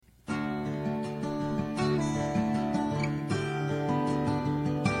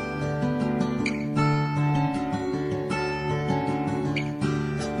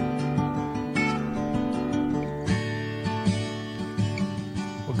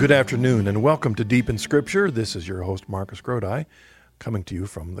Good afternoon and welcome to Deep in Scripture. This is your host, Marcus Grodi, coming to you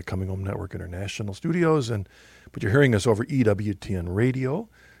from the Coming Home Network International Studios. But you're hearing us over EWTN Radio.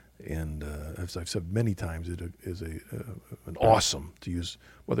 And as I've said many times, it is an awesome, to use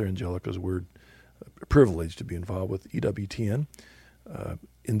Mother Angelica's word, a privilege to be involved with EWTN.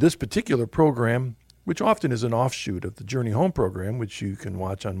 In this particular program, which often is an offshoot of the Journey Home program, which you can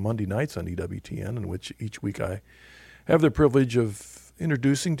watch on Monday nights on EWTN, in which each week I have the privilege of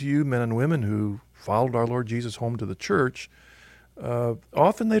introducing to you men and women who followed our Lord Jesus home to the church.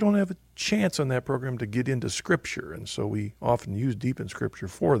 Often they don't have a chance on that program to get into Scripture, and so we often use Deep in Scripture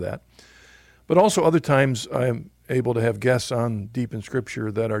for that. But also other times I'm able to have guests on Deep in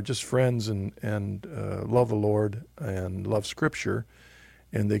Scripture that are just friends and love the Lord and love Scripture,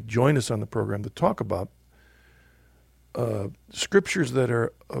 and they join us on the program to talk about Scriptures that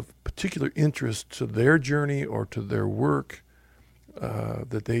are of particular interest to their journey or to their work,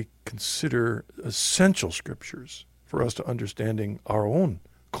 that they consider essential Scriptures for us to understanding our own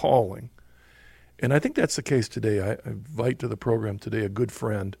calling. And I think that's the case today. I invite to the program today a good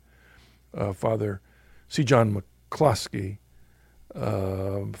friend, Father C. John McCluskey.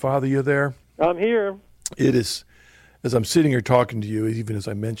 Father, you there? I'm here. It is, as I'm sitting here talking to you, even as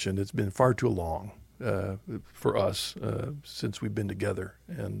I mentioned, it's been far too long for us since we've been together,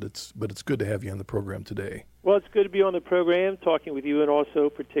 but it's good to have you on the program today. Well, it's good to be on the program, talking with you, and also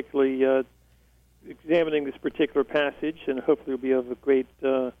particularly examining this particular passage, and hopefully it'll be of a great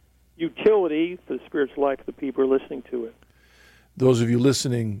utility for the spiritual life of the people who are listening to it. Those of you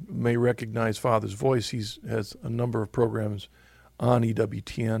listening may recognize Father's voice. He has a number of programs on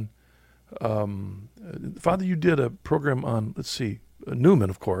EWTN. Father, you did a program on, Newman,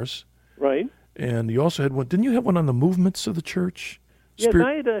 of course. Right. And you also had one. Didn't you have one on the movements of the church? Yes,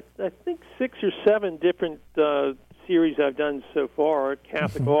 I had, I think, 6 or 7 different series I've done so far.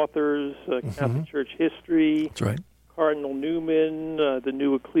 Catholic authors, Catholic Church history. That's right. Cardinal Newman, the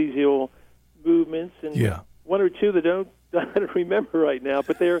new ecclesial movements, and one or two that I don't remember right now,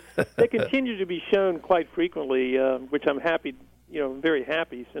 but they continue to be shown quite frequently, which I'm happy, very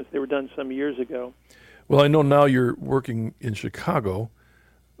happy, since they were done some years ago. Well, I know now you're working in Chicago,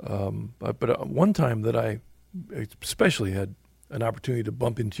 but one time that I especially had an opportunity to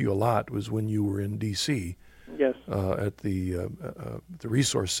bump into you a lot was when you were in D.C. Yes. At the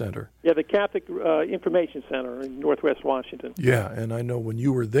Resource Center. Yeah, the Catholic Information Center in Northwest Washington. Yeah, and I know when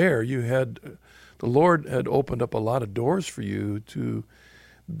you were there, the Lord had opened up a lot of doors for you to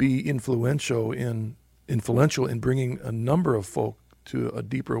be influential in bringing a number of folk to a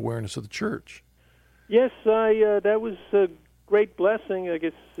deeper awareness of the church. Yes, that was a great blessing. I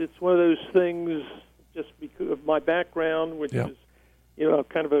guess it's one of those things, just because of my background, which is,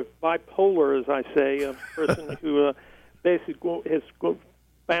 kind of a bipolar, as I say, a person who basically has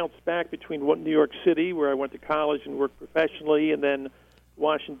bounced back between New York City, where I went to college and worked professionally, and then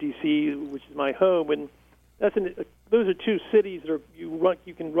Washington, D.C., which is my home. And those are two cities that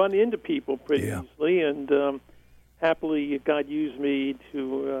you can run into people pretty easily, and happily God used me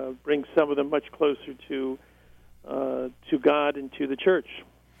to bring some of them much closer to God and to the church.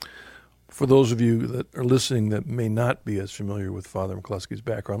 For those of you that are listening that may not be as familiar with Father McCluskey's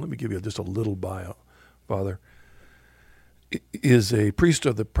background, let me give you just a little bio. Father is a priest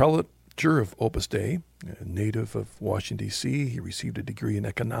of the prelature of Opus Dei, a native of Washington, D.C. He received a degree in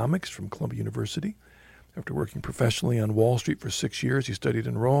economics from Columbia University. After working professionally on Wall Street for 6 years, he studied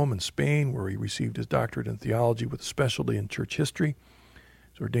in Rome and Spain, where he received his doctorate in theology with a specialty in church history.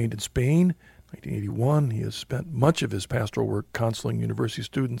 He was ordained in Spain. 1981, he has spent much of his pastoral work counseling university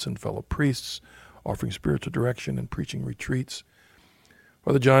students and fellow priests, offering spiritual direction and preaching retreats.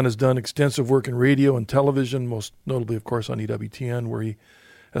 Father John has done extensive work in radio and television, most notably, of course, on EWTN, where he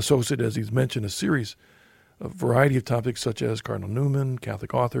has hosted, as he's mentioned, a variety of topics such as Cardinal Newman,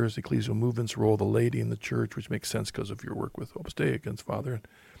 Catholic authors, ecclesial movements, role of the laity in the church, which makes sense because of your work with Opus Dei against Father, and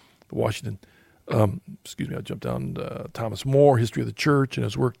the Washington, I jumped down, Thomas More, History of the Church, and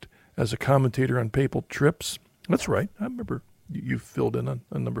has worked as a commentator on papal trips. That's right. I remember you filled in on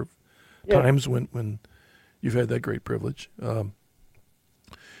a number of times when you've had that great privilege.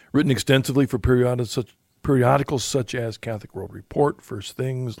 Written extensively for periodicals such as Catholic World Report, First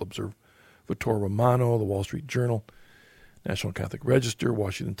Things, L'Osservatore Romano, the Wall Street Journal, National Catholic Register,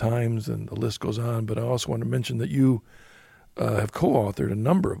 Washington Times, and the list goes on. But I also want to mention that you have co-authored a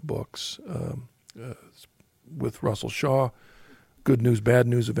number of books with Russell Shaw, Good News, Bad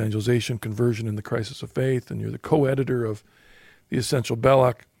News, Evangelization, Conversion in the Crisis of Faith, and you're the co-editor of The Essential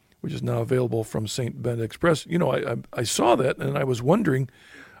Belloc, which is now available from St. Benedict's Press. I saw that, and I was wondering,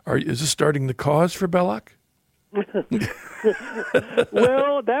 is this starting the cause for Belloc? Well,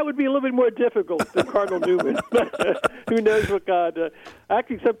 that would be a little bit more difficult than Cardinal Newman. Who knows what God...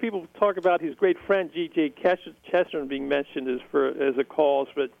 actually, some people talk about his great friend G.J. Chesterton being mentioned as a cause,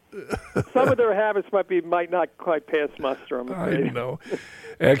 but some of their habits might not quite pass muster, I'm afraid. I know.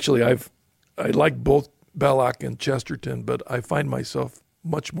 Actually, I like both Belloc and Chesterton, but I find myself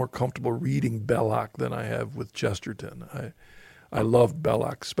much more comfortable reading Belloc than I have with Chesterton. I love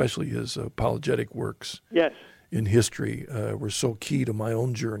Belloc, especially his apologetic works. Yes. In history were so key to my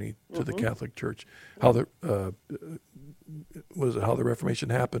own journey to the Catholic Church. How the how the Reformation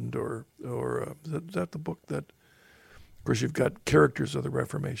happened, or is that the book that? Of course, you've got Characters of the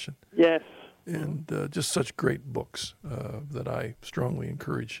Reformation. Yes. And just such great books that I strongly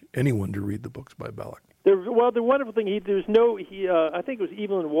encourage anyone to read the books by Belloc. Well, the wonderful thing, I think it was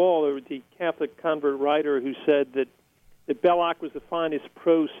Evelyn Waugh, the Catholic convert writer, who said that Belloc was the finest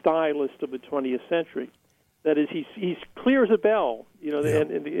prose stylist of the 20th century. That is, he's clear as a bell,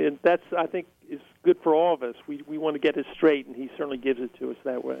 and that's, I think, is good for all of us. We want to get it straight, and he certainly gives it to us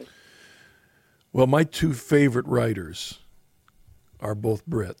that way. Well, my two favorite writers are both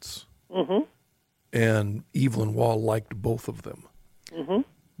Brits, and Evelyn Waugh liked both of them.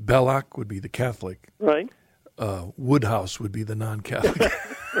 Belloc would be the Catholic, right? Woodhouse would be the non-Catholic.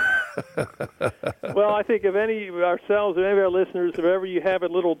 Well, I think if any of ourselves, or any of our listeners, if ever you have a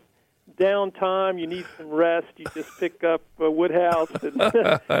little downtime, you need some rest, you just pick up Woodhouse, and,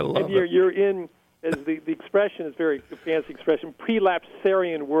 I love and you're in, as the expression is very fancy expression,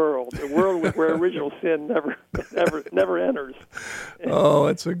 prelapsarian world, a world where original sin never enters. Oh,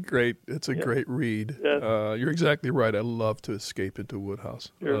 it's a great read. Yes. You're exactly right. I love to escape into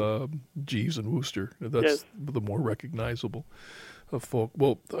Woodhouse. Sure. Jeeves and Wooster. That's the more recognizable of folk.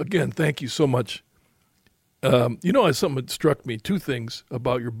 Well, again, thank you so much. Something that struck me, two things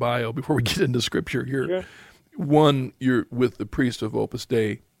about your bio before we get into Scripture here. Sure. One, you're with the priest of Opus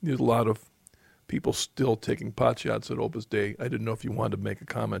Dei. There's a lot of people still taking pot shots at Opus Dei. I didn't know if you wanted to make a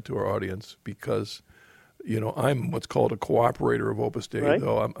comment to our audience because, I'm what's called a cooperator of Opus Dei, right.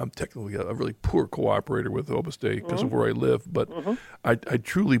 though I'm technically a really poor cooperator with Opus Dei because of where I live. But I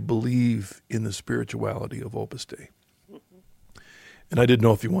truly believe in the spirituality of Opus Dei. And I didn't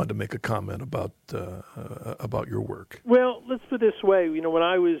know if you wanted to make a comment about your work. Well, let's put it this way. When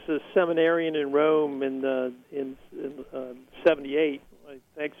I was a seminarian in Rome in 78,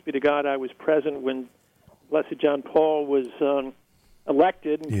 thanks be to God, I was present when Blessed John Paul was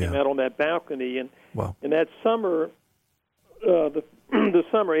elected and came out on that balcony. And in that summer, the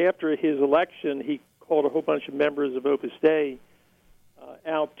summer after his election, he called a whole bunch of members of Opus Dei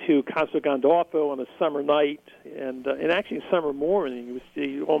out to Castel Gandolfo on a summer night, and actually summer morning. It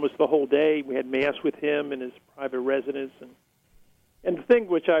was almost the whole day. We had Mass with him in his private residence. And the thing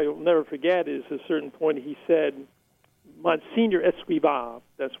which I will never forget is at a certain point he said, Monsignor Escrivá,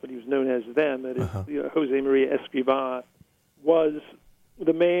 that's what he was known as then, that is Jose Maria Escrivá, was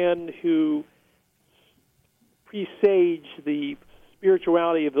the man who presaged the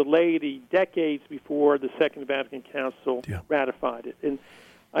spirituality of the laity decades before the Second Vatican Council ratified it. And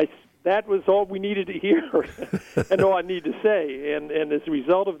that was all we needed to hear and all I need to say. And as a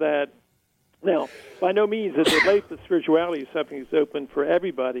result of that, now, by no means is the lay spirituality is something that's open for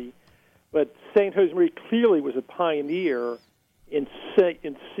everybody, but St. Josemaria clearly was a pioneer in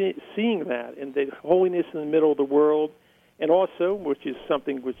seeing that, and the holiness in the middle of the world, and also, which is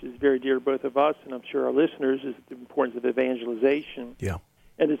something which is very dear to both of us, and I'm sure our listeners, is the importance of evangelization. Yeah.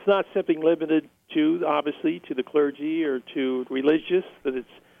 And it's not simply limited to, obviously, to the clergy or to religious, that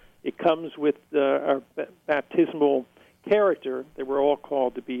it comes with our baptismal character that we're all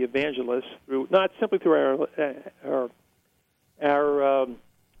called to be evangelists, not simply through our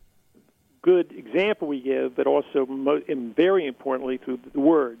good example we give, but also, and very importantly, through the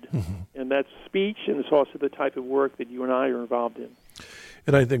Word. And that's speech, and it's also the type of work that you and I are involved in.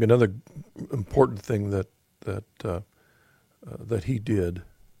 And I think another important thing that he did,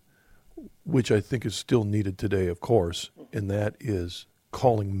 which I think is still needed today, of course, and that is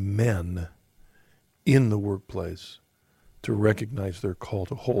calling men in the workplace to recognize their call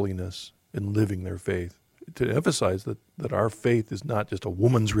to holiness and living their faith, to emphasize that our faith is not just a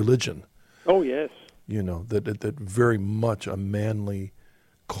woman's religion. Oh, yes. That very much a manly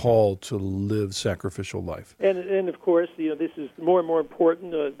call to live sacrificial life. And of course, this is more and more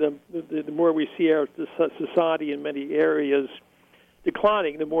important. The more we see our society in many areas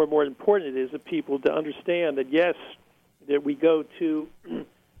declining, the more and more important it is of people to understand that, yes, that we go to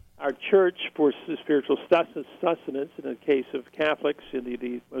our church for spiritual sustenance, in the case of Catholics, in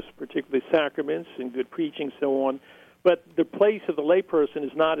the most particularly sacraments and good preaching, so on. But the place of the layperson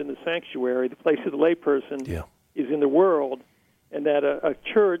is not in the sanctuary. The place of the layperson is in the world, and that a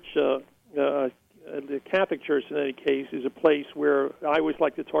church, the Catholic Church in any case, is a place where I always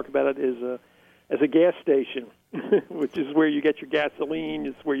like to talk about it as a gas station, which is where you get your gasoline,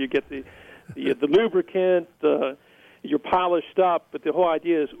 it's where you get the lubricant, you're polished up, but the whole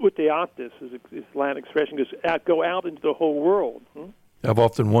idea is uteatis, is a Latin expression, go out into the whole world. I've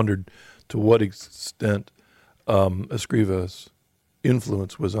often wondered to what extent Escriva's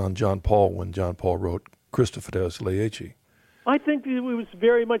influence was on John Paul when John Paul wrote Christa Fidelis Laici. I think it was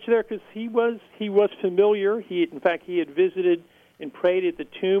very much there because he was familiar. In fact, he had visited and prayed at the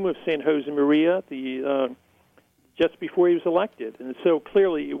tomb of San Josemaria just before he was elected, and so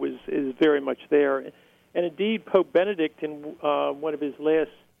clearly it is very much there. And indeed, Pope Benedict, in one of his last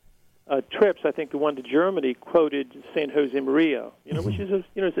trips, I think the one to Germany, quoted San Josemaria, which is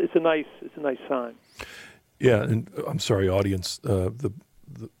it's a nice sign. Yeah, and I'm sorry, audience.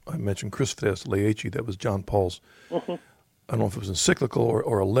 I mentioned Christa Fidelis Laici. That was John Paul's. I don't know if it was encyclical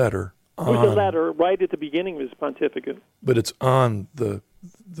or a letter. It was a letter right at the beginning of his pontificate. But it's on the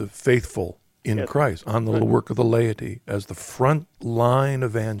faithful in Christ, on the work of the laity as the front line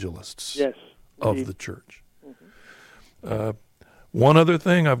evangelists. Yes. Of the church. One other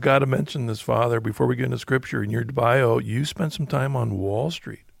thing I've got to mention this, Father, before we get into Scripture. In your bio, you spent some time on Wall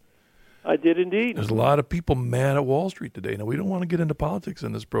Street. I did indeed. There's a lot of people mad at Wall Street today. Now, we don't want to get into politics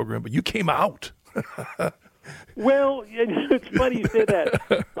in this program, but you came out. Well, it's funny you say that.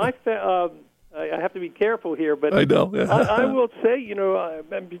 I have to be careful here, but I know. I will say,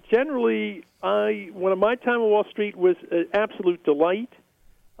 generally, one of my time on Wall Street was an absolute delight.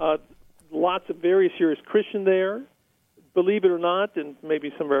 Lots of very serious Christian there. Believe it or not, and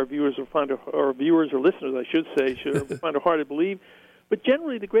maybe some of our viewers will find or viewers or listeners, I should say, should find it hard to believe. But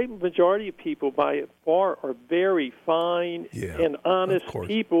generally, the great majority of people, by far, are very fine and honest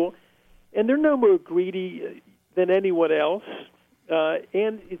people, and they're no more greedy than anyone else.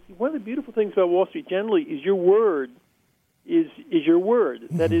 And it's one of the beautiful things about Wall Street generally is your word is your word.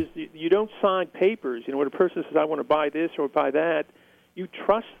 Mm-hmm. That is, you don't sign papers. When a person says, "I want to buy this or buy that," you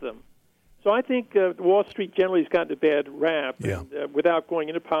trust them. So I think Wall Street generally has gotten a bad rap. Yeah. And, without going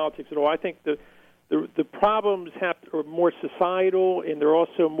into politics at all, I think the problems are more societal, and they're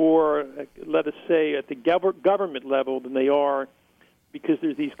also more, let us say, at the government level than they are because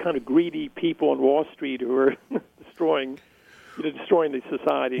there's these kind of greedy people on Wall Street who are destroying the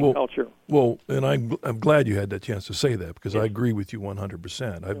society and culture. Well, and I'm glad you had that chance to say that because I agree with you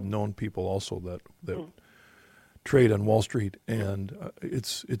 100%. I've known people also that trade on Wall Street, and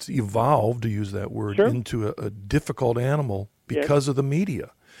it's evolved, to use that word, into a difficult animal because of the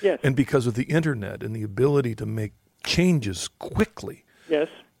media and because of the Internet and the ability to make changes quickly. Yes.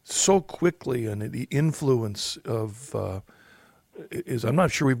 So quickly, and the influence of I'm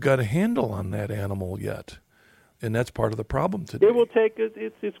not sure we've got a handle on that animal yet. And that's part of the problem today. It will take.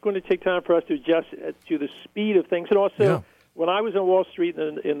 It's going to take time for us to adjust to the speed of things. And also, when I was on Wall Street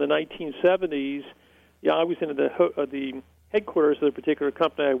in the 1970s, I was in the headquarters of the particular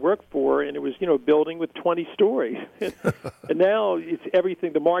company I worked for, and it was a building with 20 stories. And now it's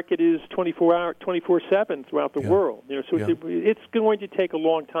everything. The market is 24/7 throughout the world. So it's going to take a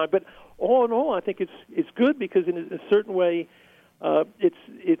long time. But all in all, I think it's good because in a certain way.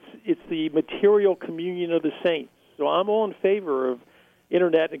 It's the material communion of the saints. So I'm all in favor of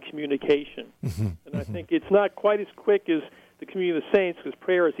Internet and communication. And I think it's not quite as quick as the communion of the saints because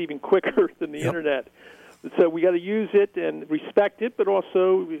prayer is even quicker than the Internet. So we got to use it and respect it, but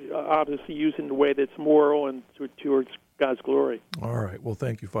also obviously use it in a way that's moral and towards God's glory. All right. Well,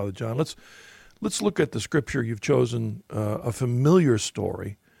 thank you, Father John. Let's look at the Scripture. You've chosen a familiar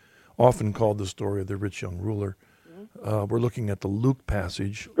story, often called the story of the rich young ruler. We're looking at the Luke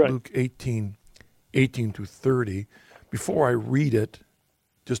passage, Luke 18 through 30. Before I read it,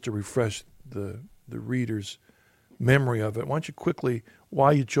 just to refresh the reader's memory of it, why don't you quickly,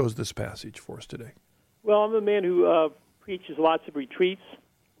 why you chose this passage for us today? Well, I'm a man who preaches lots of retreats,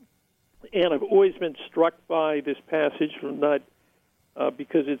 and I've always been struck by this passage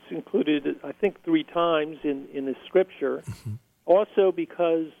because it's included, I think, 3 times in the Scripture. Mm-hmm. Also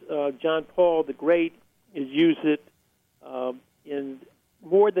because John Paul the Great has used it in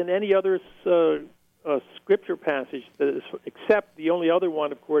more than any other Scripture passage, except the only other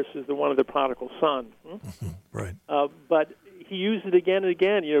one, of course, is the one of the prodigal son. Mm-hmm. Right. But he used it again and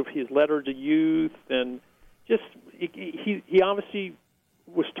again, his letter to youth, and just he obviously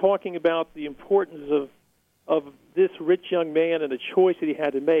was talking about the importance of this rich young man and the choice that he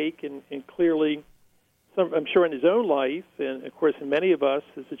had to make, and clearly, I'm sure in his own life, and of course in many of us,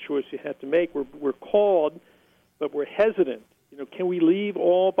 it's a choice you have to make. We're called, but we're hesitant. Can we leave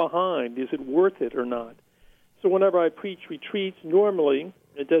all behind? Is it worth it or not? So whenever I preach retreats, normally,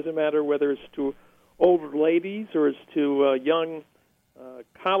 it doesn't matter whether it's to older ladies or it's to young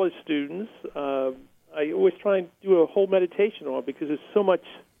college students, I always try and do a whole meditation on it because there's so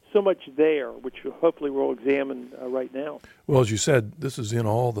much there, which hopefully we'll examine right now. Well, as you said, this is in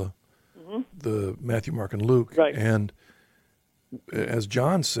all the Matthew, Mark, and Luke, right. And as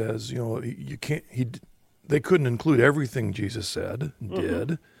John says, you can't. They couldn't include everything Jesus said and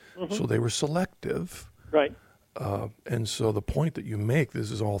did, so they were selective, right? And so the point that you make,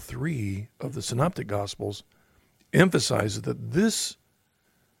 this is all three of the Synoptic Gospels, emphasizes that this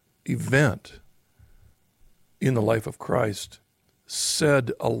event in the life of Christ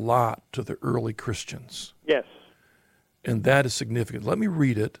said a lot to the early Christians. Yes. And that is significant. Let me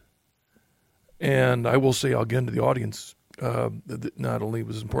read it. And I will say again to the audience, that not only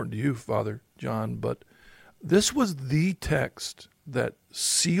was it important to you, Father John, but this was the text that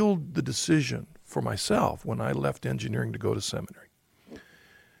sealed the decision for myself when I left engineering to go to seminary.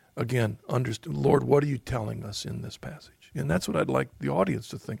 Again, understand, Lord, what are you telling us in this passage? And that's what I'd like the audience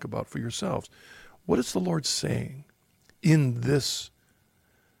to think about for yourselves. What is the Lord saying in this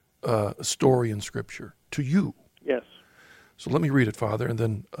story in Scripture to you? Yes. So let me read it, Father, and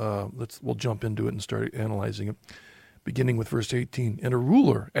then we'll jump into it and start analyzing it. Beginning with verse 18. And a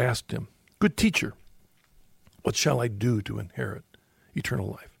ruler asked him, Good teacher, what shall I do to inherit eternal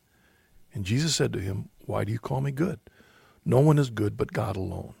life? And Jesus said to him, Why do you call me good? No one is good but God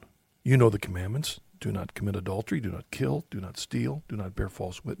alone. You know the commandments. Do not commit adultery, do not kill, do not steal, do not bear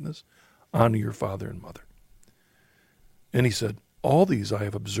false witness, honor your father and mother. And he said, All these I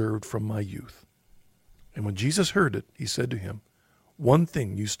have observed from my youth. And when Jesus heard it, he said to him, One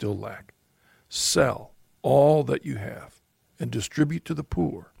thing you still lack. Sell all that you have and distribute to the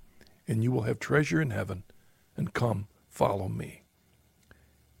poor, and you will have treasure in heaven, and come, follow me.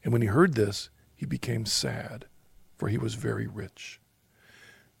 And when he heard this, he became sad, for he was very rich.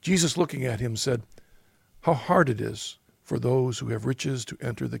 Jesus, looking at him, said, How hard it is for those who have riches to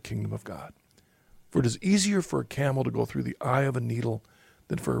enter the kingdom of God. For it is easier for a camel to go through the eye of a needle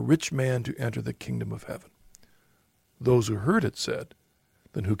than for a rich man to enter the kingdom of heaven. Those who heard it said,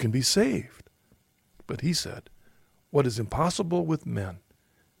 Then who can be saved? But he said, What is impossible with men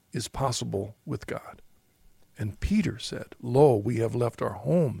is possible with God. And Peter said, Lo, we have left our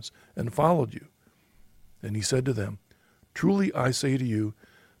homes and followed you. And he said to them, Truly I say to you,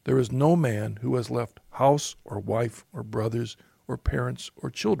 there is no man who has left house or wife or brothers or parents or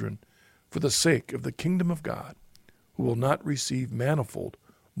children for the sake of the kingdom of God, who will not receive manifold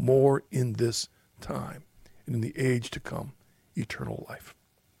more in this time and in the age to come eternal life.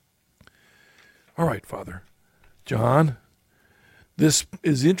 All right, Father John, this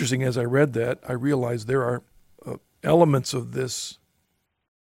is interesting. As I read that, I realized there are elements of this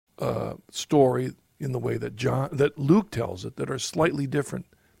story in the way that Luke tells it that are slightly different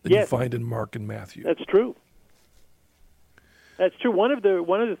than you find in Mark and Matthew. That's true. That's true. One of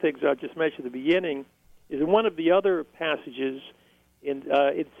the things I just mentioned at the beginning is in one of the other passages,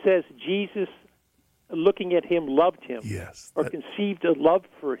 it says Jesus, looking at him, loved him, or conceived a love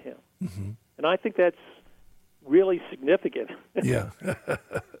for him. Mm-hmm. And I think that's really significant. Yeah.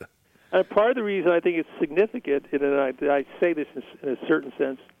 And part of the reason I think it's significant, and I say this in a certain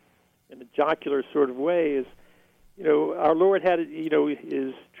sense, in a jocular sort of way, is, our Lord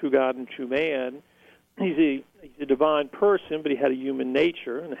is true God and true man. He's a divine person, but he had a human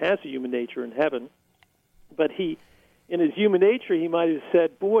nature and has a human nature in heaven. But in his human nature, he might have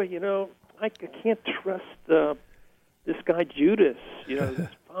said, "Boy, I can't trust this guy Judas. He's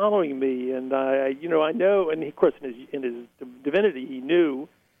following me, and I know." And of course, in his divinity, he knew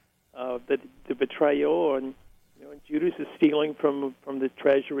that the betrayal, and Judas is stealing from the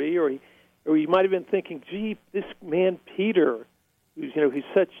treasury, or he might have been thinking, "Gee, this man Peter, he's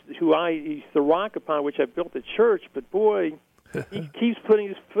the rock upon which I built the church, but boy, he keeps putting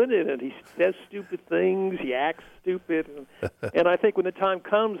his foot in it. He says stupid things, he acts stupid, and I think when the time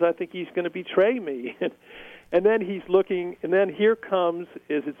comes, I think he's going to betray me." And then he's looking, and then here comes,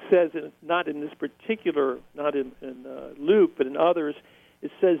 as it says, not in this particular, not in Luke, but in others,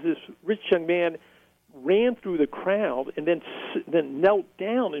 it says this rich young man ran through the crowd and then knelt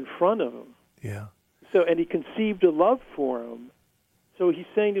down in front of him. Yeah. So, and he conceived a love for him. So he's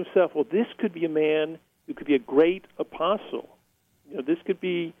saying to himself, well, this could be a man who could be a great apostle. This could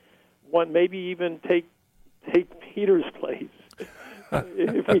be one, maybe even take Peter's place,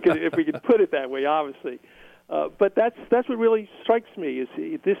 if we could put it that way, obviously. But that's what really strikes me is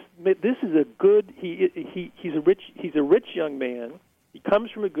this is a good. He's a rich young man. He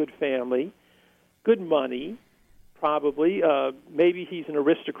comes from a good family, good money, probably. Maybe he's an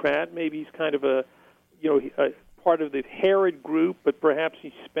aristocrat. Maybe he's kind of a part of the Herod group, but perhaps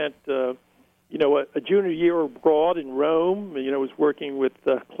he spent a junior year abroad in Rome. Was working with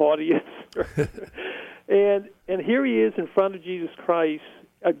Claudius, and here he is in front of Jesus Christ,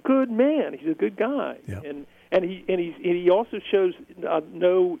 a good man. He's a good guy, and he also shows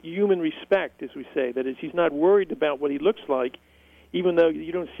no human respect, as we say. That is, he's not worried about what he looks like, even though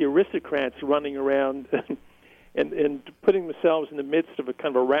you don't see aristocrats running around and putting themselves in the midst of a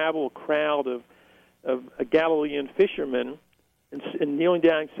kind of a rabble crowd of a Galilean fishermen and kneeling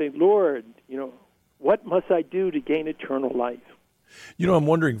down and saying, "Lord, what must I do to gain eternal life?" I'm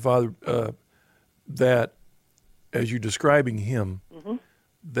wondering, Father, that as you're describing him,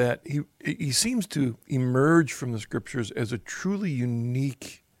 that he seems to emerge from the Scriptures as a truly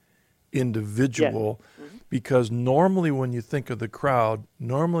unique individual, because normally when you think of the crowd,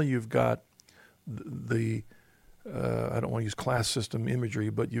 normally you've got the I don't want to use class system imagery,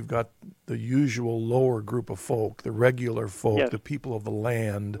 but you've got the usual lower group of folk, the regular folk, the people of the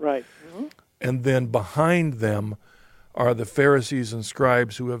land. Right. And then behind them are the Pharisees and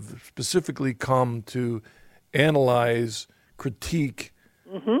scribes who have specifically come to analyze, critique,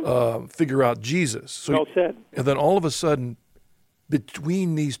 figure out Jesus. So, well said. And then all of a sudden,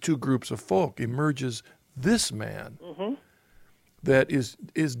 between these two groups of folk emerges this man that is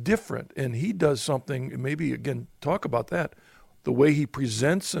different, and he does something. Maybe again, talk about that. The way he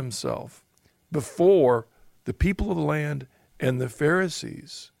presents himself before the people of the land and the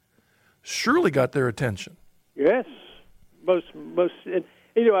Pharisees surely got their attention. Yes, most. And,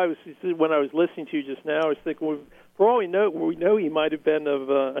 I was when I was listening to you just now, I was thinking, well, for all we know he might have been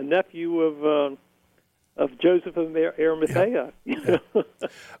of a nephew of Joseph of Arimathea. Yeah.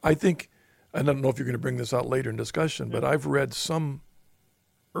 I think. I don't know if you're going to bring this out later in discussion, but I've read some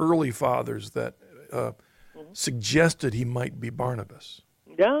early fathers that suggested he might be Barnabas.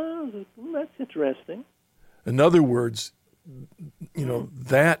 Yeah, that's interesting. In other words,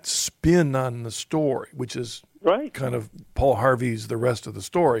 that spin on the story, which is kind of Paul Harvey's The Rest of the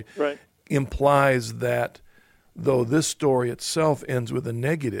Story, implies that though this story itself ends with a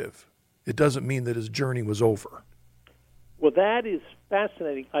negative, it doesn't mean that his journey was over. Well, that is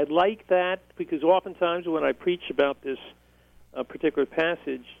fascinating. I like that because oftentimes when I preach about this particular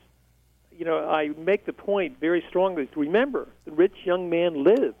passage, I make the point very strongly to remember the rich young man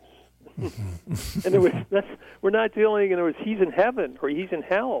lives. And we're not dealing, he's in heaven or he's in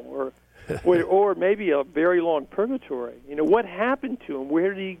hell or maybe a very long purgatory. What happened to him?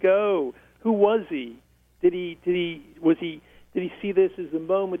 Where did he go? Who was he? Did he see this as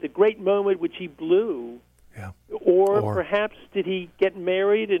the great moment which he blew? Yeah. Or perhaps did he get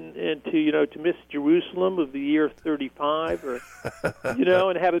married and to Miss Jerusalem of the year 35, or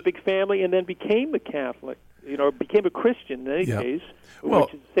and have a big family, and then became a Catholic, became a Christian in any case,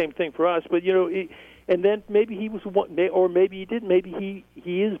 which is the same thing for us. But and then maybe he was one, or maybe he didn't. Maybe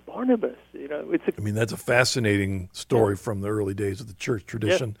he is Barnabas. That's a fascinating story from the early days of the church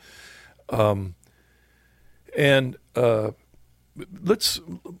tradition.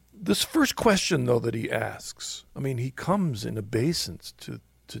 This first question, though, that he asks, he comes in obeisance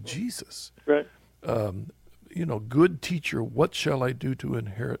to Jesus. Right. Good teacher, what shall I do to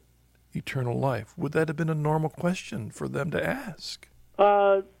inherit eternal life? Would that have been a normal question for them to ask?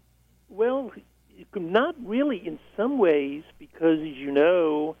 Well, not really in some ways, because, as you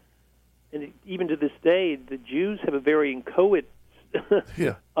know, and even to this day, the Jews have a very inchoate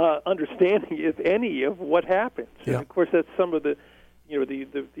understanding, if any, of what happens. And, of course, that's some of the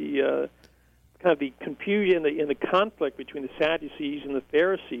kind of the confusion and the conflict between the Sadducees and the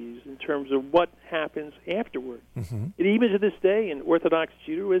Pharisees in terms of what happens afterward. And even to this day in Orthodox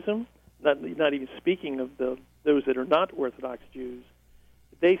Judaism, not even speaking of those that are not Orthodox Jews,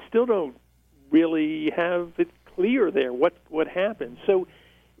 they still don't really have it clear there what happens. So,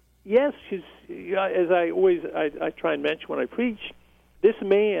 yes, as I try and mention when I preach, this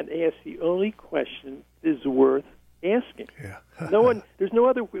man asked the only question that is worth asking. Yeah. There's no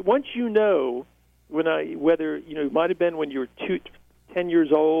other. Once whether it might have been when you were 10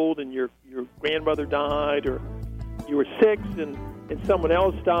 years old and your grandmother died, or you were 6 and someone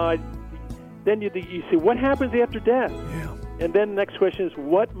else died, then you say, what happens after death? Yeah. And then the next question is,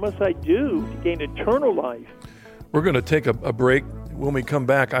 what must I do to gain eternal life? We're going to take a break. When we come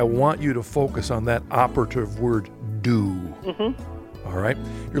back, I want you to focus on that operative word, do. All right.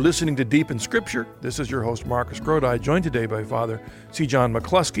 You're listening to Deep in Scripture. This is your host, Marcus Grodi, joined today by Father C. John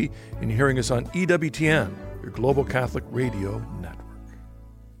McCluskey, and you're hearing us on EWTN, your Global Catholic Radio Network.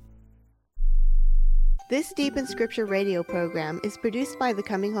 This Deep in Scripture radio program is produced by the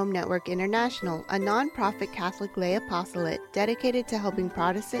Coming Home Network International, a non-profit Catholic lay apostolate dedicated to helping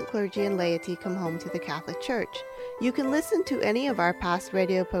Protestant clergy and laity come home to the Catholic Church. You can listen to any of our past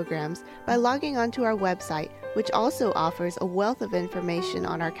radio programs by logging onto our website, which also offers a wealth of information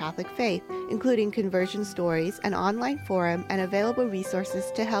on our Catholic faith, including conversion stories, an online forum, and available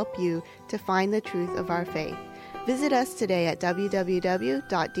resources to help you to find the truth of our faith. Visit us today at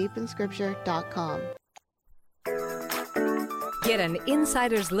www.deepinscripture.com. Get an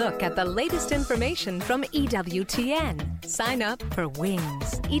insider's look at the latest information from EWTN. Sign up for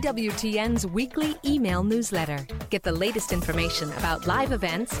Wings, EWTN's weekly email newsletter. Get the latest information about live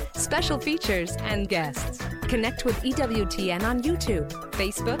events, special features, and guests. Connect with EWTN on YouTube,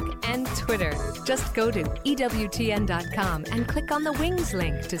 Facebook, and Twitter. Just go to EWTN.com and click on the Wings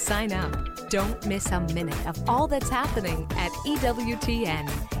link to sign up. Don't miss a minute of all that's happening at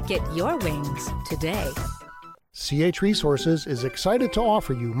EWTN. Get your wings today. CH Resources is excited to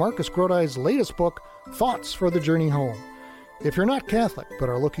offer you Marcus Grodi's latest book, Thoughts for the Journey Home. If you're not Catholic but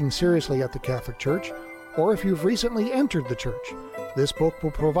are looking seriously at the Catholic Church, or if you've recently entered the Church, this book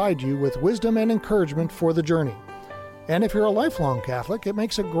will provide you with wisdom and encouragement for the journey. And if you're a lifelong Catholic, it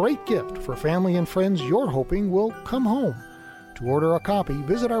makes a great gift for family and friends you're hoping will come home. To order a copy,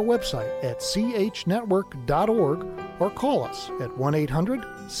 visit our website at chnetwork.org or call us at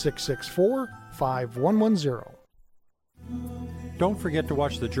 1-800-664-5110. Don't forget to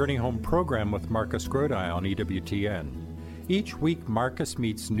watch the Journey Home program with Marcus Grodi on EWTN. Each week, Marcus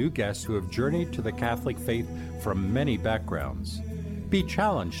meets new guests who have journeyed to the Catholic faith from many backgrounds. Be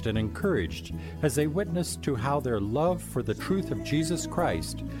challenged and encouraged as they witness to how their love for the truth of Jesus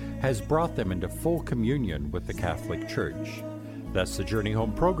Christ has brought them into full communion with the Catholic Church. That's the Journey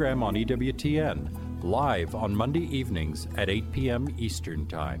Home program on EWTN, live on Monday evenings at 8 p.m. Eastern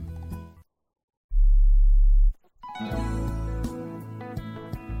Time.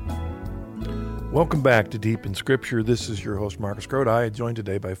 Welcome back to Deep in Scripture. This is your host, Marcus Grodi, joined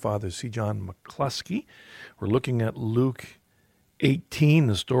today by Father C. John McCluskey. We're looking at Luke 18,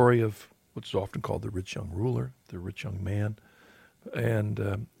 the story of what's often called the rich young ruler, the rich young man.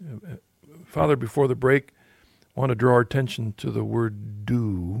 And Father, before the break, I want to draw our attention to the word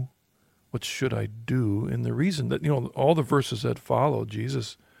do. What should I do? And the reason that, all the verses that follow,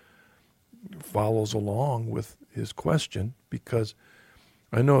 Jesus follows along with his question, because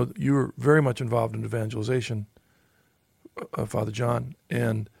I know you're very much involved in evangelization, Father John,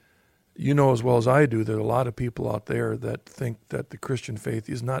 and you know as well as I do that a lot of people out there that think that the Christian faith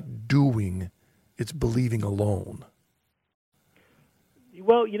is not doing, it's believing alone.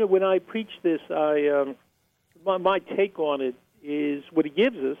 Well, when I preach this, my take on it is what he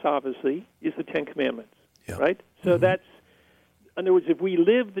gives us, obviously, is the Ten Commandments, right? So that's, in other words, if we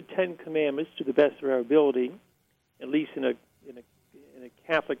live the Ten Commandments to the best of our ability, at least in a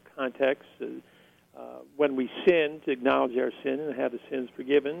Catholic context, when we sin, to acknowledge our sin and have the sins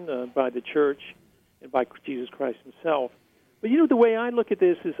forgiven by the Church and by Jesus Christ himself. But the way I look at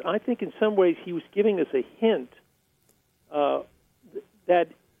this is I think in some ways he was giving us a hint that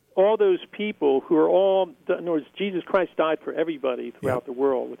all those people who are all, in other words, Jesus Christ died for everybody throughout the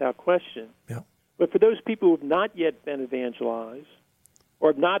world without question. Yeah. But for those people who have not yet been evangelized or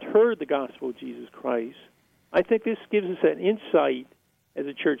have not heard the gospel of Jesus Christ, I think this gives us an insight, as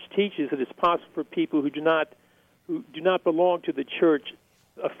the Church teaches, that it's possible for people who do not belong to the Church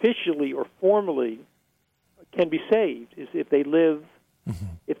officially or formally can be saved, is if they live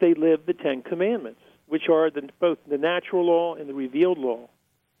the Ten Commandments, which are both the natural law and the revealed law.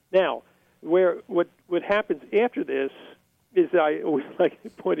 Now, what happens after this is, I always like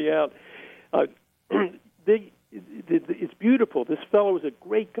pointing out, it's beautiful. This fellow was a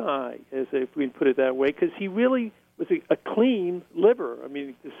great guy, if we can put it that way, because he really was a clean liver. I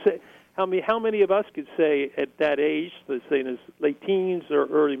mean, how many of us could say at that age, let's say in his late teens or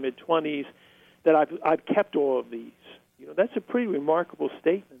early mid-20s, that I've kept all of these? That's a pretty remarkable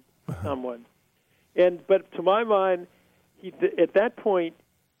statement for someone. But to my mind, at that point,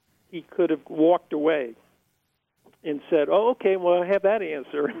 he could have walked away and said, "Oh, okay, well, I have that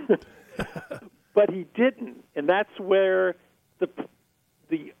answer." But he didn't, and that's where the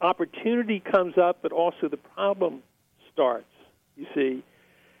opportunity comes up, but also the problem starts, you see,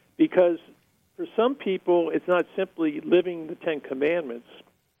 because for some people, it's not simply living the Ten Commandments.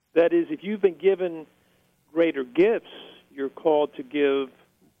 That is, if you've been given greater gifts, you're called to give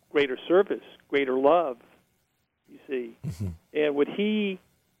greater service, greater love, you see. And what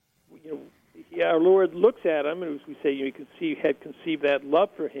our Lord looks at him, and as we say, he had conceived that love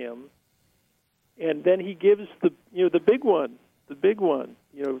for him, and then he gives the big one,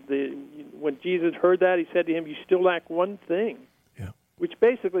 when Jesus heard that, he said to him, "You still lack one thing." Yeah. Which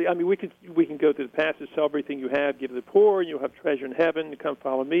basically, I mean, we can go through the passage, sell everything you have, give to the poor, and you'll have treasure in heaven, come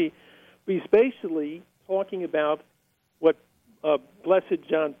follow me. But he's basically talking about what Blessed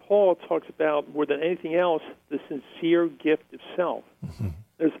John Paul talks about more than anything else, the sincere gift of self.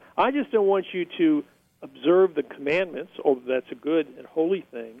 Mm-hmm. I just don't want you to observe the commandments, although that's a good and holy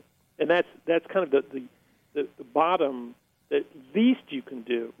thing, and that's kind of the bottom, the least you can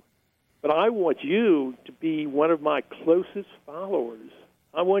do. But I want you to be one of my closest followers.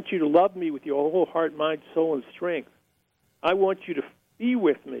 I want you to love me with your whole heart, mind, soul, and strength. I want you to be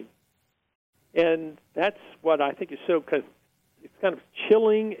with me. And that's what I think is so it's kind of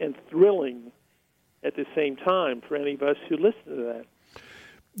chilling and thrilling at the same time for any of us who listen to that.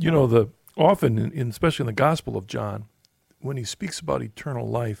 You know, often, especially in the Gospel of John, when he speaks about eternal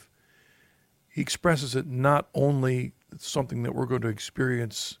life, he expresses it not only something that we're going to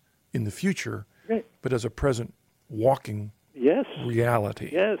experience in the future, right, but as a present walking reality.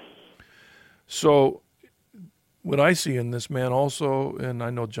 Yes. So what I see in this man also, and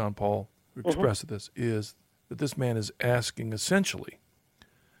I know John Paul expressed this, is that this man is asking essentially,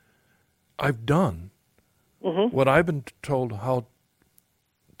 I've done what I've been told how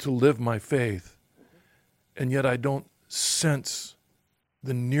to live my faith, and yet I don't sense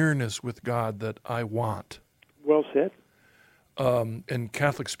the nearness with God that I want. Well said. And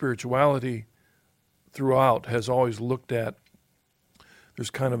Catholic spirituality throughout has always looked at,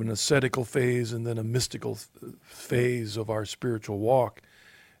 there's kind of an ascetical phase and then a mystical phase of our spiritual walk,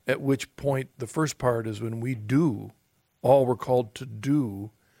 at which point the first part is when we do all we're called to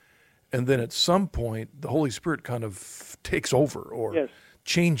do, and then at some point the Holy Spirit kind of takes over or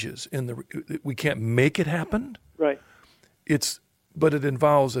changes. We can't make it happen. Right. But it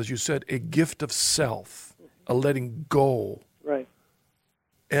involves, as you said, a gift of self, a letting go. Right.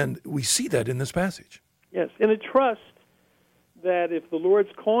 And we see that in this passage. Yes, and a trust that if the Lord's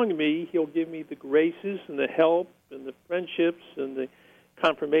calling me, he'll give me the graces and the help and the friendships and the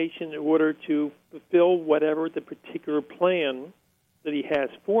confirmation in order to fulfill whatever the particular plan that he has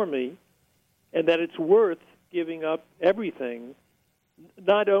for me, and that it's worth giving up everything,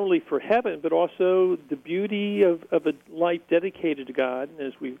 not only for heaven, but also the beauty of a life dedicated to God,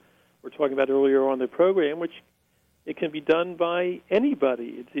 as we were talking about earlier on the program, which it can be done by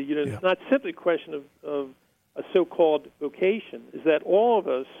anybody. It's not simply a question of a so-called vocation. Is that all of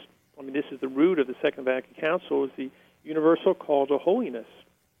us, I mean, this is the root of the Second Vatican Council, is the universal call to holiness.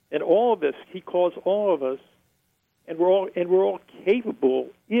 And all of us, he calls all of us, and we're all capable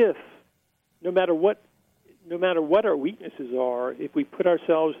if, no matter what our weaknesses are, if we put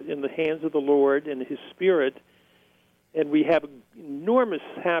ourselves in the hands of the Lord and his Spirit, and we have enormous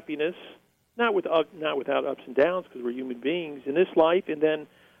happiness, not without ups and downs, because we're human beings in this life, and then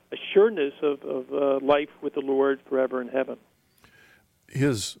assuredness of life with the Lord forever in heaven.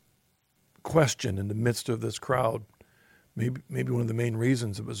 His question in the midst of this crowd, maybe one of the main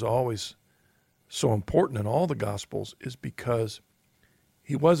reasons it was always so important in all the Gospels, is because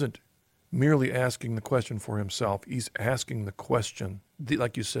he wasn't merely asking the question for himself. He's asking the question,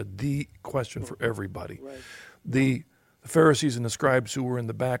 like you said, the question for everybody. Right. The Pharisees and the scribes who were in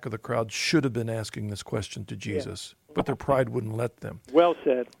the back of the crowd should have been asking this question to Jesus, but their pride wouldn't let them. Well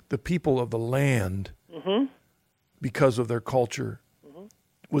said. The people of the land, because of their culture,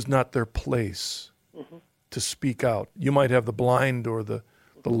 was not their place to speak out. You might have the blind or the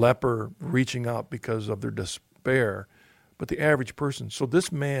leper reaching out because of their despair, but the average person. So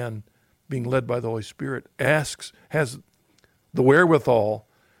this man, being led by the Holy Spirit, has the wherewithal,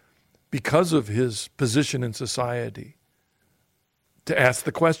 because of his position in society, to ask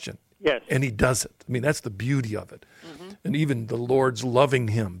the question. Yes. And he does it. I mean, that's the beauty of it. And even the Lord's loving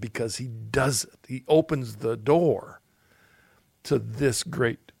him because he does it. He opens the door to this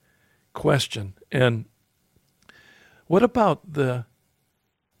great question. And what about the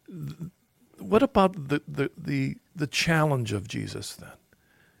challenge of Jesus then?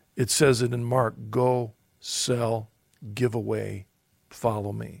 It says it in Mark, go, sell, give away,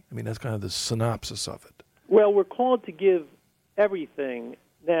 follow me. I mean, that's kind of the synopsis of it. Well, we're called to give everything.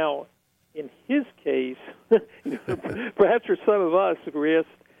 Now, in his case, perhaps for some of us, if we're asked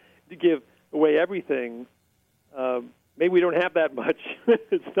to give away everything, maybe we don't have that much.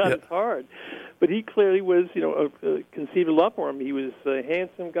 It's not as hard. But he clearly was, conceived a love for him. He was a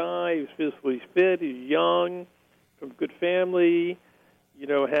handsome guy. He was physically fit. He was young, from a good family.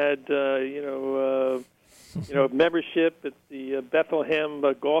 Had membership at the Bethlehem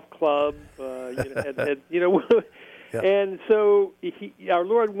Golf Club. And so our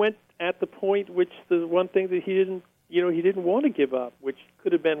Lord went at the point which the one thing that he he didn't want to give up, which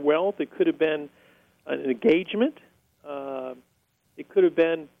could have been wealth. It could have been an engagement. It could have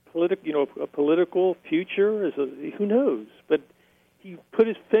been a political future. Who knows? But he put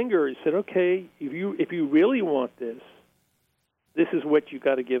his finger and said, "Okay, if you really want this is what you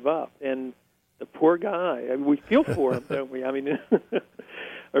got to give up." And the poor guy, we feel for him, don't we? I mean,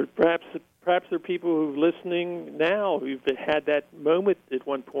 or perhaps there are people who are listening now who've had that moment at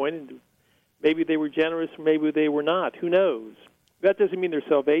one point, and maybe they were generous, maybe they were not. Who knows? That doesn't mean their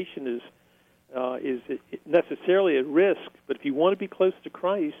salvation is necessarily at risk. But if you want to be close to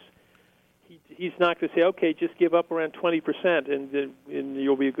Christ, he's not going to say, "Okay, just give up around 20% and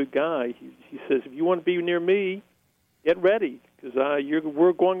you'll be a good guy." He says, "If you want to be near me, get ready, because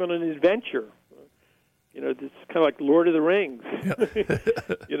we're going on an adventure." It's kind of like Lord of the Rings. Yeah.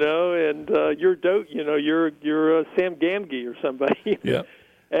 And you're Sam Gamgee or somebody. Yeah.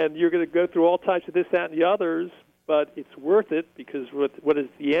 And you're going to go through all types of this, that, and the others, but it's worth it, because what is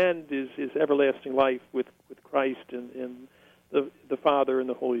the end is everlasting life with Christ and the Father and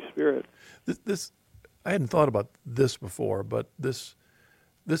the Holy Spirit. This I hadn't thought about this before, but this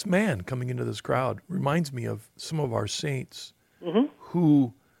man coming into this crowd reminds me of some of our saints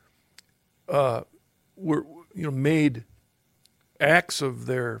who were made acts of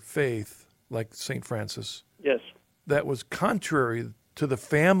their faith, like St. Francis. Yes. That was contrary to the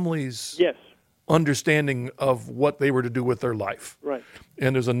family's yes. understanding of what they were to do with their life. Right.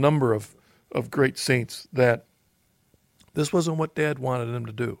 And there's a number of great saints that this wasn't what Dad wanted them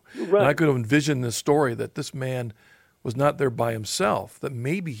to do. Right. And I could have envisioned this story that this man was not there by himself, that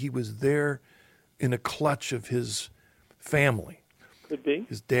maybe he was there in a clutch of his family. Could be.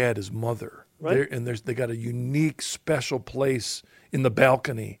 His dad, his mother. Right. They got a unique, special place in the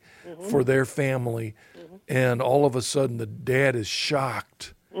balcony for their family. And all of a sudden, the dad is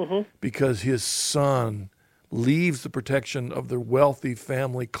shocked because his son leaves the protection of the wealthy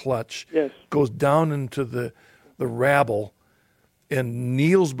family clutch, yes. goes down into the rabble, and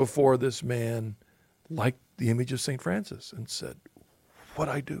kneels before this man like the image of St. Francis and said, "What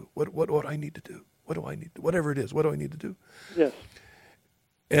I do? What do I need to do? What do I need? Whatever it is, what do I need to do?" Yes.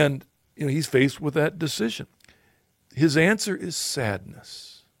 And he's faced with that decision. His answer is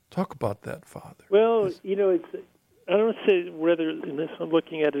sadness. Talk about that, Father. Well, it's I don't say whether in this. I'm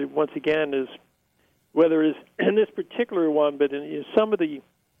looking at it once again as whether it's in this particular one, but in some of the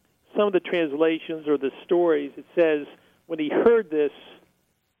translations or the stories, it says when he heard this.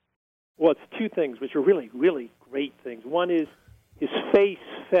 Well, it's two things which are really, really great things. One is his face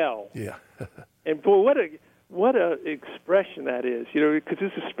fell. Yeah. And boy, what a expression that is, because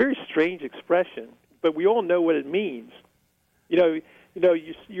it's a very strange expression, but we all know what it means.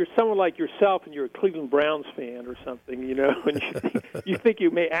 You're someone like yourself, and you're a Cleveland Browns fan or something, and you think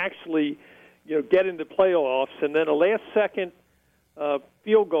you may actually, get into playoffs, and then a last-second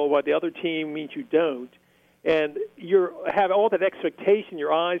field goal by the other team means you don't, and you have all that expectation,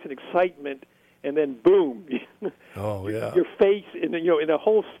 your eyes and excitement, and then boom, oh yeah, your face in a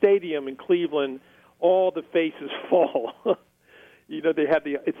whole stadium in Cleveland. All the faces fall. They have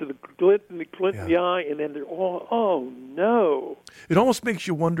it's the glint in the eye, and then they're all, oh no. It almost makes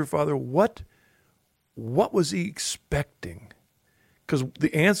you wonder, Father, what was he expecting? Because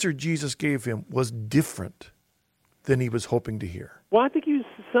the answer Jesus gave him was different than he was hoping to hear. Well, I think he was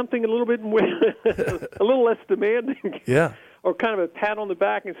something a little bit more, a little less demanding. Yeah. Or kind of a pat on the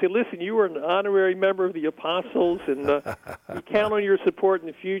back and say, "Listen, you were an honorary member of the Apostles, and we count on your support in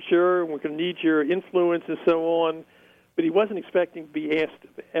the future, and we're going to need your influence and so on." But he wasn't expecting to be asked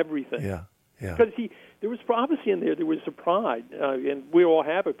of everything. Yeah, yeah. Because there was obviously in there was a pride, and we all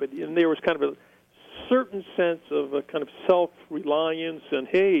have it, but there was kind of a certain sense of a kind of self-reliance and,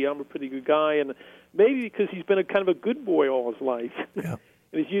 hey, I'm a pretty good guy, and maybe because he's been a kind of a good boy all his life. Yeah.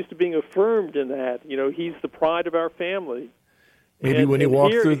 And he's used to being affirmed in that. He's the pride of our family. Maybe when he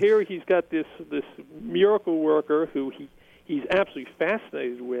walked through... Here he's got this miracle worker who he's absolutely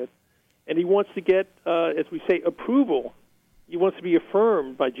fascinated with, and he wants to get, as we say, approval. He wants to be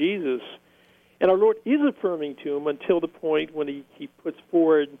affirmed by Jesus. And our Lord is affirming to him until the point when he puts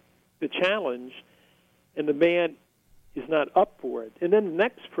forward the challenge, and the man is not up for it. And then the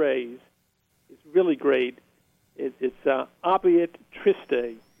next phrase is really great. It's obiit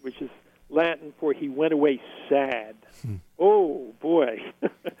triste, which is Latin for he went away sad. Oh, boy.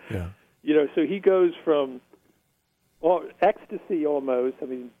 Yeah. So he goes from ecstasy almost,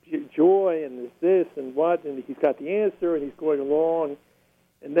 joy, and there's this and what, and he's got the answer, and he's going along,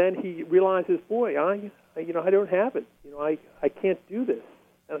 and then he realizes, boy, I don't have it. I can't do this.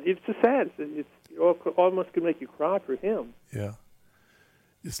 It's just sad. It's almost going to make you cry for him. Yeah.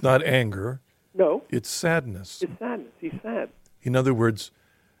 It's not anger. No. It's sadness. It's sadness. He's sad. In other words,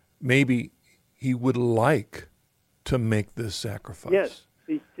 maybe he would like to make this sacrifice. Yes,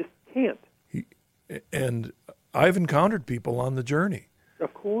 he just can't. And I've encountered people on the journey.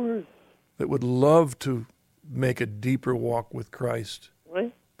 Of course. That would love to make a deeper walk with Christ.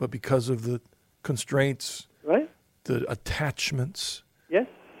 Right. But because of the constraints, right, the attachments, yes,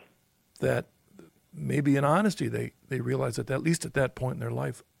 that maybe in honesty they realize that at least at that point in their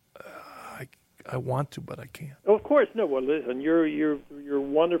life, I want to, but I can't. Oh, of course, no. Well, listen, you're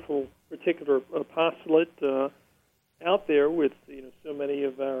wonderful particular apostolate out there with so many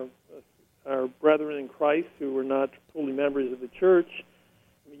of our brethren in Christ who are not fully members of the church.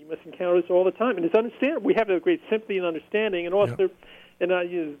 I mean, you must encounter this all the time, and it's understandable. We have a great sympathy and understanding, and also. Yeah. And as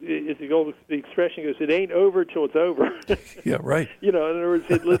the expression goes, it ain't over till it's over. Yeah, right. In other words,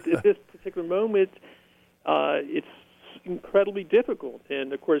 at this particular moment, it's incredibly difficult.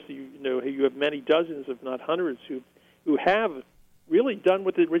 And of course, you have many dozens, if not hundreds, who have really done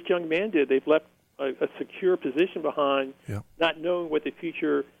what the rich young man did. They've left a secure position behind, not knowing what the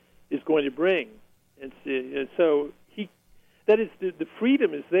future is going to bring. And so that is the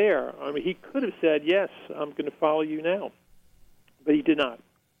freedom is there. I mean, he could have said, "Yes, I'm going to follow you now." But he did not.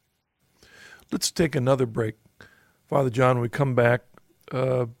 Let's take another break. Father John, when we come back,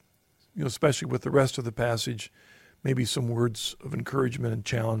 especially with the rest of the passage, maybe some words of encouragement and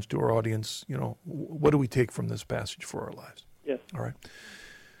challenge to our audience. What do we take from this passage for our lives? Yes. All right.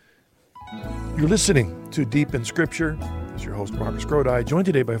 You're listening to Deep in Scripture. This is your host, Marcus Grodi, joined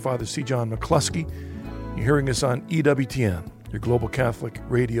today by Father C. John McCluskey. You're hearing us on EWTN, your Global Catholic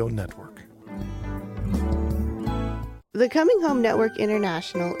Radio Network. The Coming Home Network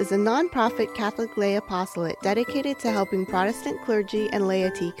International is a nonprofit Catholic lay apostolate dedicated to helping Protestant clergy and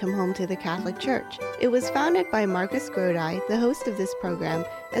laity come home to the Catholic Church. It was founded by Marcus Grodi, the host of this program,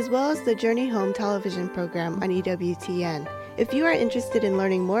 as well as the Journey Home television program on EWTN. If you are interested in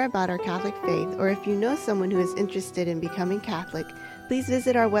learning more about our Catholic faith, or if you know someone who is interested in becoming Catholic, please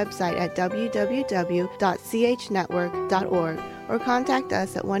visit our website at www.chnetwork.org or contact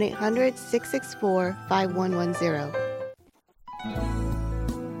us at 1-800-664-5110.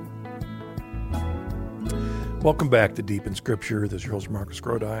 Welcome back to Deep in Scripture. This is your host, Marcus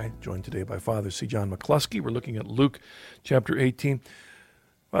Grodi, joined today by Father C. John McCluskey. We're looking at Luke chapter 18.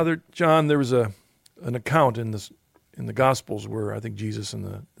 Father John, there was an account in the Gospels where I think Jesus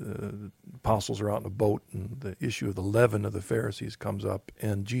and the apostles are out in a boat, and the issue of the leaven of the Pharisees comes up,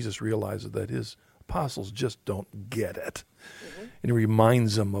 and Jesus realizes that his apostles just don't get it. Mm-hmm. And he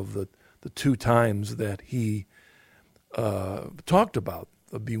reminds them of the two times that he talked about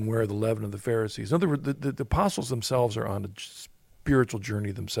being aware of the leaven of the Pharisees. In other words, the apostles themselves are on a spiritual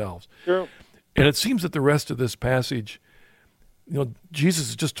journey themselves. Sure. And it seems that the rest of this passage, Jesus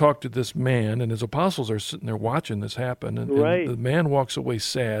has just talked to this man, and his apostles are sitting there watching this happen, and the man walks away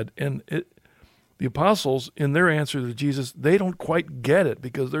sad. And the apostles, in their answer to Jesus, they don't quite get it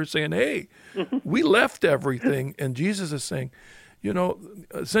because they're saying, hey, we left everything. And Jesus is saying,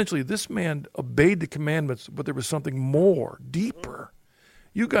 essentially, this man obeyed the commandments, but there was something more, deeper.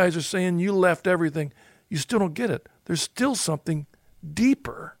 You guys are saying you left everything. You still don't get it. There's still something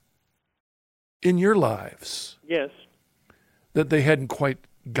deeper in your lives. Yes. That they hadn't quite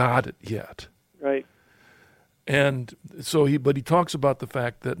got it yet. Right. And so he talks about the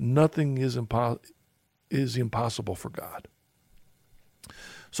fact that nothing is impossible for God.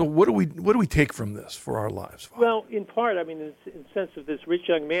 So what do we take from this for our lives, Father? Well, in part, I mean, in the sense of this rich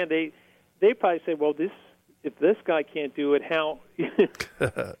young man, they probably say, well, if this guy can't do it, how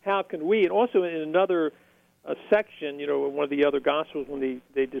how can we? And also in another section, in one of the other Gospels, when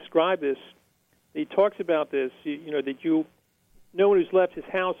they describe this, he talks about this, that no one who's left his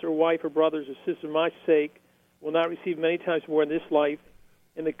house or wife or brothers or sisters for my sake will not receive many times more in this life,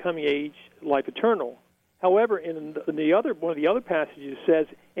 in the coming age, life eternal. However, in one of the other passages says,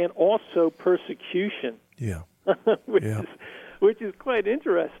 and also persecution. Yeah. which is quite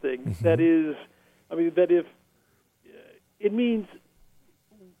interesting. Mm-hmm. That if it means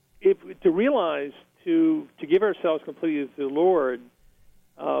to realize to give ourselves completely to the Lord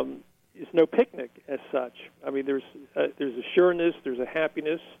is no picnic as such. I mean, there's a sureness, there's a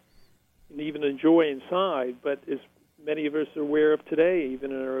happiness, and even a joy inside. But as many of us are aware of today,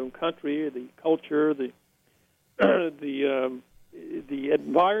 even in our own country, the culture, the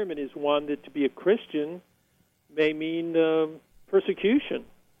environment is one that to be a Christian may mean persecution,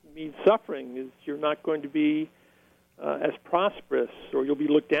 means suffering. You're not going to be as prosperous, or you'll be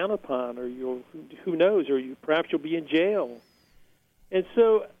looked down upon, or who knows, or perhaps you'll be in jail. And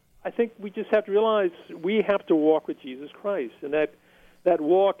so I think we just have to realize we have to walk with Jesus Christ, and that that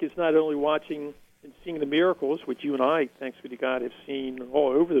walk is not only watching and seeing the miracles, which you and I, thanks be to God, have seen all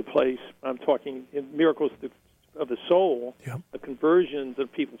over the place. I'm talking in miracles of the soul, of conversions,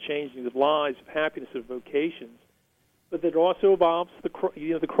 of people changing their lives, of happiness, of vocations. But that also involves the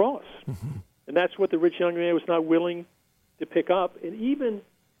cross. Mm-hmm. And that's what the rich young man was not willing to pick up. And even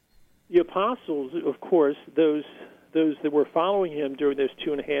the apostles, of course, those that were following him during those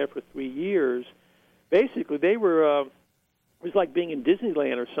 2.5 or 3 years, basically they were, it was like being in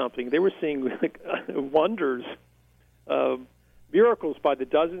Disneyland or something. They were seeing wonders, miracles by the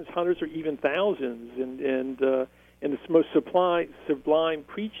dozens, hundreds, or even thousands, and the most sublime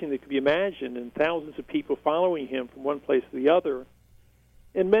preaching that could be imagined, and thousands of people following him from one place to the other.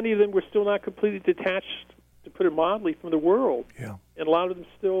 And many of them were still not completely detached, to put it mildly, from the world. Yeah. And a lot of them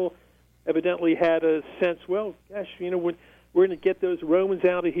still evidently had a sense, well, gosh, we're going to get those Romans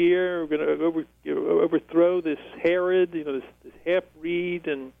out of here. We're going to overthrow this Herod, this half-breed,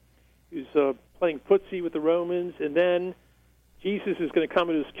 and who's playing footsie with the Romans. And then Jesus is going to come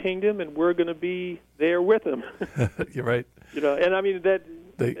into his kingdom, and we're going to be there with him. You're right. And I mean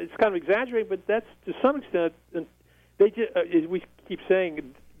it's kind of exaggerating, but that's to some extent. We keep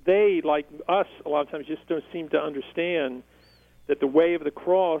saying they, like us, a lot of times just don't seem to understand that the way of the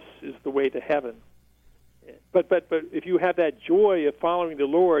cross is the way to heaven. But if you have that joy of following the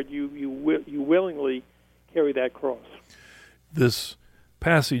Lord, you willingly carry that cross. This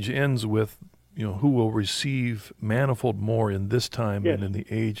passage ends with, who will receive manifold more in this time and in the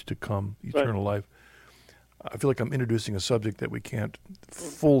age to come, eternal life. I feel like I'm introducing a subject that we can't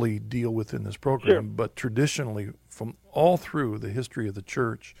fully deal with in this program, but traditionally, from all through the history of the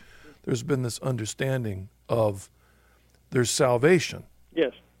church, there's been this understanding of there's salvation.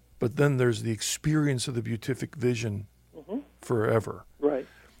 Yes. But then there's the experience of the beatific vision forever. Right.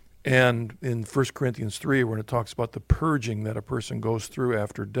 And in 1 Corinthians 3, when it talks about the purging that a person goes through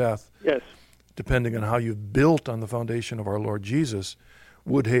after death, depending on how you've built on the foundation of our Lord Jesus,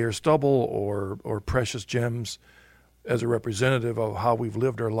 wood, hay, or stubble, or precious gems, as a representative of how we've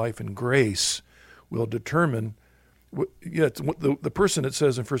lived our life in grace, will determine. The person, it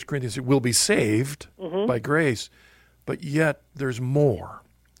says in 1 Corinthians, will be saved by grace, but yet there's more.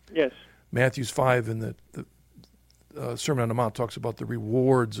 Yes. Matthew 5 in the Sermon on the Mount talks about the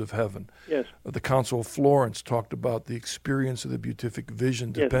rewards of heaven. Yes. The Council of Florence talked about the experience of the beatific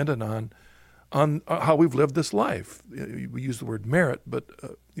vision dependent on how we've lived this life. We use the word merit, but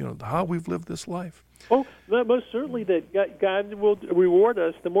how we've lived this life. Oh, most certainly that God will reward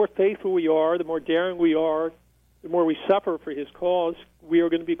us. The more faithful we are, the more daring we are, the more we suffer for his cause, we are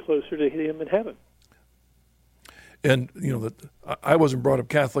going to be closer to him in heaven. And, I wasn't brought up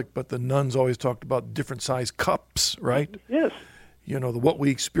Catholic, but the nuns always talked about different size cups, right? Yes. What we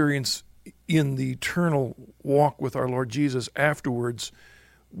experience in the eternal walk with our Lord Jesus afterwards,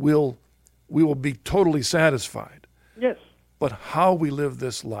 we will be totally satisfied. Yes. But how we live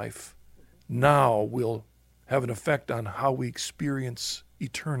this life now will have an effect on how we experience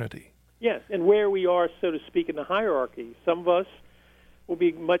eternity. Yes, and where we are, so to speak, in the hierarchy. Some of us will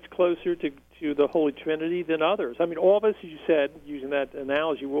be much closer to the Holy Trinity than others. I mean, all of us, as you said, using that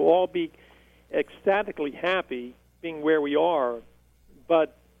analogy, will all be ecstatically happy being where we are,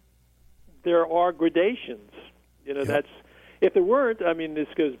 but there are gradations. That's, if there weren't, I mean, this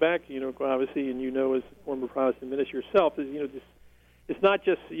goes back, obviously, and as a former Protestant minister yourself, is, it's not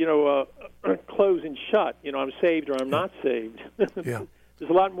just, close and shut, I'm saved or I'm not saved. Yeah. There's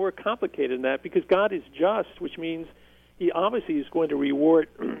a lot more complicated than that, because God is just, which means he obviously is going to reward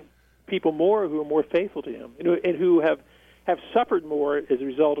people more who are more faithful to him, and who have suffered more as a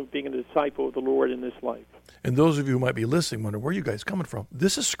result of being a disciple of the Lord in this life. And those of you who might be listening wonder, where are you guys coming from?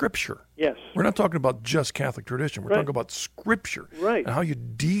 This is Scripture. Yes. We're not talking about just Catholic tradition. We're talking about Scripture. Right. And how you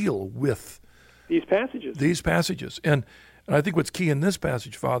deal with these passages. And I think what's key in this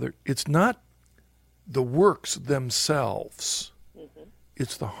passage, Father, it's not the works themselves.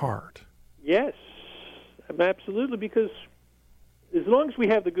 It's the heart. Yes. Absolutely, because as long as we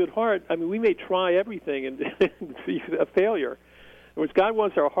have the good heart, I mean, we may try everything and be a failure. In which God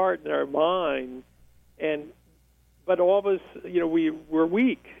wants our heart and our mind, but all of us, we're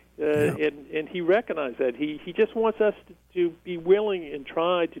weak, and He recognized that. He just wants us to be willing and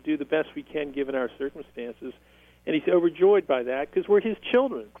try to do the best we can given our circumstances, and He's overjoyed by that because we're His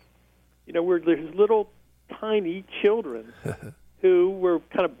children. We're His little tiny children who were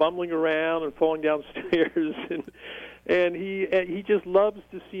kind of bumbling around and falling downstairs, and he just loves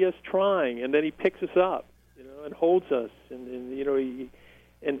to see us trying, and then He picks us up, and holds us, and He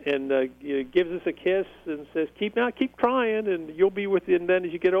gives us a kiss and says, keep trying, and you'll be with. And then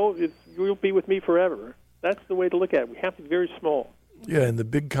as you get old, you'll be with me forever. That's the way to look at it. We have to be very small. Yeah, in the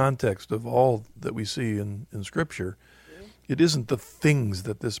big context of all that we see in Scripture, it isn't the things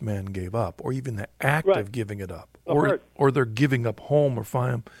that this man gave up, or even the act of giving it up, or they're giving up home or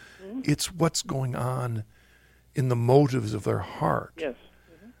fire. It's what's going on in the motives of their heart,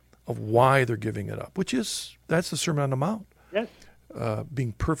 of why they're giving it up, that's the Sermon on the Mount. Yes.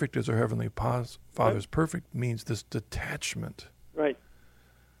 Being perfect as our Heavenly Father is perfect means this detachment. Right.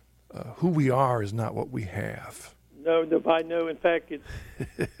 Who we are is not what we have. No, I know. In fact,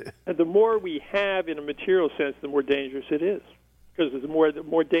 the more we have in a material sense, the more dangerous it is, because the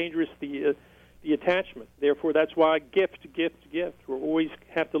more dangerous the attachment. Therefore, that's why gift. We always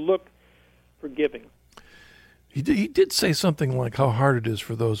have to look for giving. He did say something like how hard it is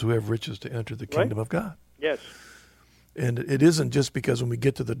for those who have riches to enter the kingdom of God. Yes. And it isn't just because when we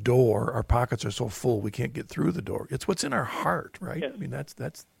get to the door, our pockets are so full we can't get through the door. It's what's in our heart, right? Yes. I mean,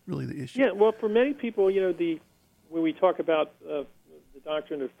 that's really the issue. Yeah. Well, for many people, when we talk about the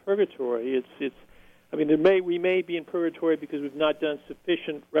doctrine of purgatory, we may be in purgatory because we've not done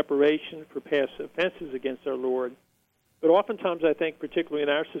sufficient reparation for past offenses against our Lord. But oftentimes, I think, particularly in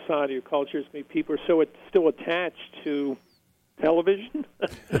our society or cultures, people are still attached to television,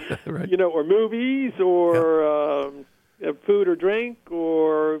 right. Or movies, or food or drink,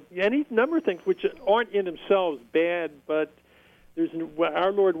 or any number of things which aren't in themselves bad, but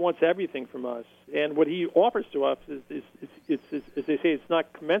our Lord wants everything from us, and what He offers to us is as they say, it's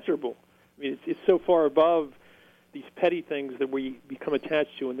not commensurable. I mean, it's so far above these petty things that we become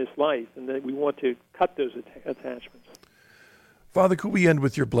attached to in this life, and that we want to cut those attachments. Father, could we end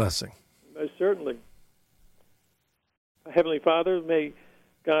with your blessing? Most certainly. Heavenly Father, may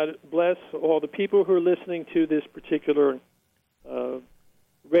God bless all the people who are listening to this particular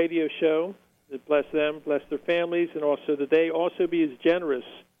radio show. That bless them, bless their families, and also that they also be as generous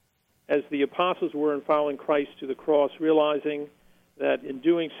as the apostles were in following Christ to the cross, realizing that in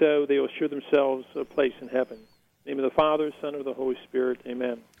doing so they will assure themselves a place in heaven. In the name of the Father, Son, and the Holy Spirit.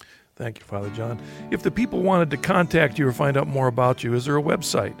 Amen. Thank you, Father John. If the people wanted to contact you or find out more about you, is there a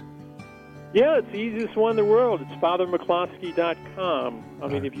website? Yeah, it's the easiest one in the world. It's FatherMcCloskey.com. I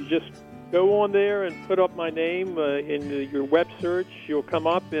mean, if you just go on there and put up my name in your web search, you'll come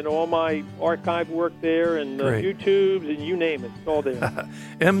up in all my archive work there, and YouTubes, and you name it. It's all there.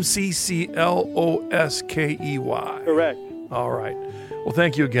 McCloskey. Correct. All right. Well,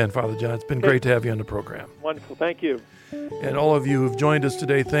 thank you again, Father John. It's been great to have you on the program. Wonderful. Thank you. And all of you who've joined us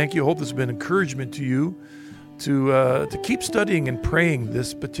today, thank you. Hope this has been encouragement to you to keep studying and praying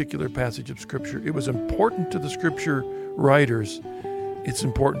this particular passage of Scripture. It was important to the Scripture writers. It's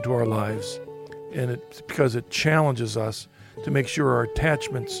important to our lives. And it's because it challenges us to make sure our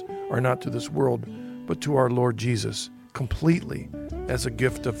attachments are not to this world, but to our Lord Jesus completely as a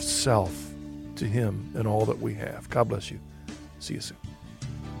gift of self to Him and all that we have. God bless you. See you soon.